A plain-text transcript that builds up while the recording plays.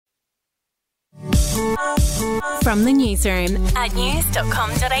From the newsroom at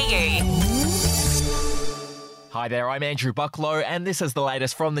news.com.au. Hi there, I'm Andrew Bucklow and this is the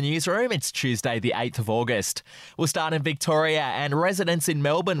latest from the newsroom. It's Tuesday the 8th of August. We'll start in Victoria, and residents in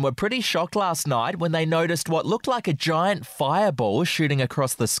Melbourne were pretty shocked last night when they noticed what looked like a giant fireball shooting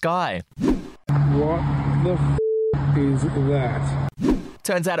across the sky. What the is that?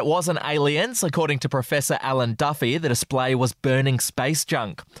 Turns out it wasn't aliens. According to Professor Alan Duffy, the display was burning space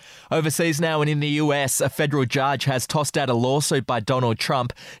junk. Overseas now and in the US, a federal judge has tossed out a lawsuit by Donald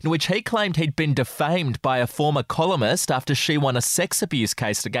Trump in which he claimed he'd been defamed by a former columnist after she won a sex abuse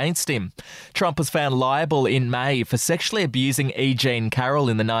case against him. Trump was found liable in May for sexually abusing E. Jean Carroll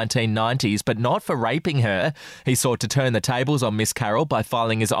in the 1990s, but not for raping her. He sought to turn the tables on Miss Carroll by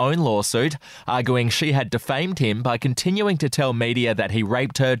filing his own lawsuit, arguing she had defamed him by continuing to tell media that he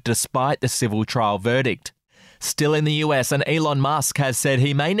raped her despite the civil trial verdict. Still in the US, and Elon Musk has said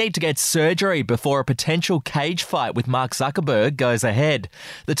he may need to get surgery before a potential cage fight with Mark Zuckerberg goes ahead.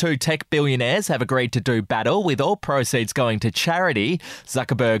 The two tech billionaires have agreed to do battle, with all proceeds going to charity.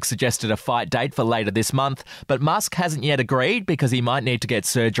 Zuckerberg suggested a fight date for later this month, but Musk hasn't yet agreed because he might need to get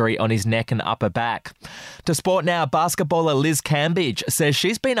surgery on his neck and upper back. To sport now, basketballer Liz Cambage says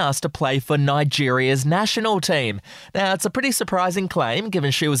she's been asked to play for Nigeria's national team. Now, it's a pretty surprising claim given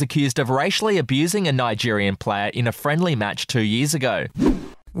she was accused of racially abusing a Nigerian player in a friendly match 2 years ago.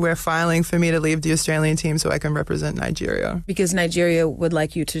 We're filing for me to leave the Australian team so I can represent Nigeria. Because Nigeria would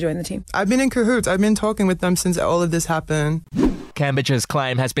like you to join the team? I've been in cahoots. I've been talking with them since all of this happened. Cambage's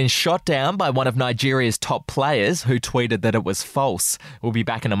claim has been shot down by one of Nigeria's top players who tweeted that it was false. We'll be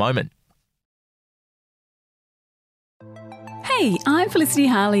back in a moment. Hey, I'm Felicity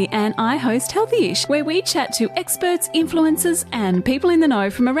Harley and I host Healthyish, where we chat to experts, influencers and people in the know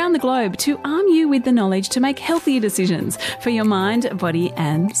from around the globe to arm you with the knowledge to make healthier decisions for your mind, body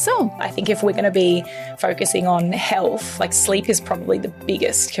and soul. I think if we're going to be focusing on health, like sleep is probably the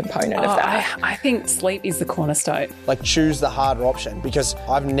biggest component of that. I think sleep is the cornerstone. Like, choose the harder option, because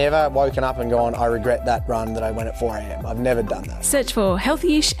I've never woken up and gone, I regret that run that I went at 4 a.m. I've never done that. Search for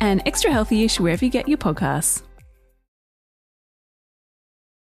Healthyish and Extra Healthyish wherever you get your podcasts.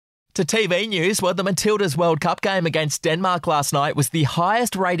 To TV news, well, the Matildas World Cup game against Denmark last night was the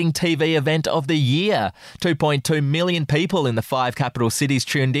highest rating TV event of the year. 2.2 million people in the 5 capital cities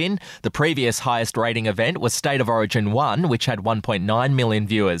tuned in. The previous highest rating event was State of Origin 1, which had 1.9 million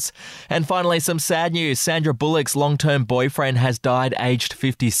viewers. And finally, some sad news. Sandra Bullock's long-term boyfriend has died aged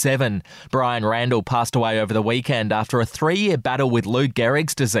 57. Brian Randall passed away over the weekend after a 3-year battle with Lou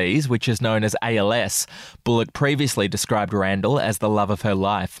Gehrig's disease, which is known as ALS. Bullock previously described Randall as the love of her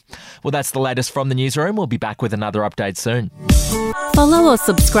life. Well, that's the latest from the newsroom. We'll be back with another update soon. Follow or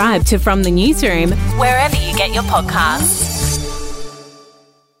subscribe to From the Newsroom wherever you get your podcasts.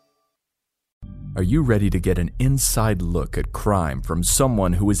 Are you ready to get an inside look at crime from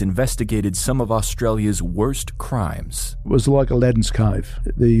someone who has investigated some of Australia's worst crimes? It was like Aladdin's cave.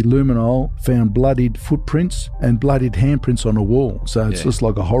 The luminol found bloodied footprints and bloodied handprints on a wall, so it's just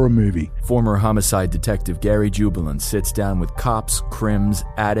like a horror movie. Former homicide detective Gary Jubilant sits down with cops, crims,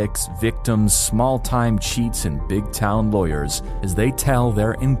 addicts, victims, small-time cheats, and big-town lawyers as they tell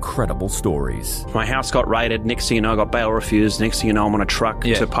their incredible stories. My house got raided. Next thing you know, I got bail refused. Next thing you know, I'm on a truck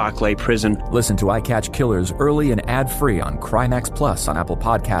to Parklea Prison. Listen to I Catch Killers early and ad-free on Crimex Plus on Apple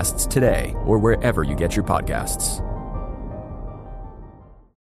Podcasts today or wherever you get your podcasts.